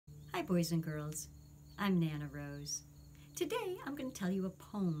Hi, boys and girls. I'm Nana Rose. Today I'm going to tell you a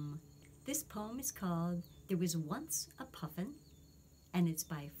poem. This poem is called There Was Once a Puffin, and it's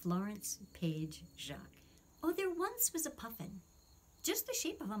by Florence Page Jacques. Oh, there once was a puffin, just the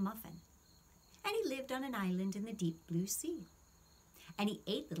shape of a muffin, and he lived on an island in the deep blue sea. And he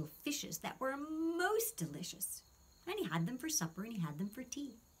ate little fishes that were most delicious, and he had them for supper and he had them for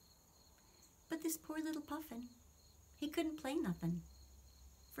tea. But this poor little puffin, he couldn't play nothing,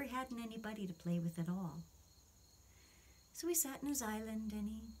 for he hadn't anybody to play with at all. So he sat in his island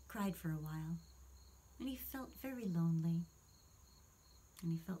and he cried for a while, and he felt very lonely, and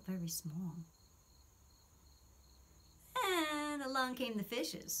he felt very small. And along came the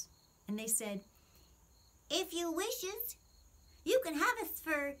fishes, and they said, "If you wishes, you can have us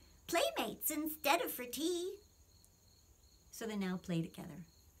for playmates instead of for tea." So they now play together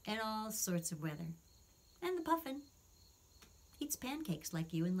in all sorts of weather. And the puffin eats pancakes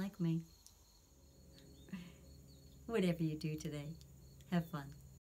like you and like me. Whatever you do today, have fun.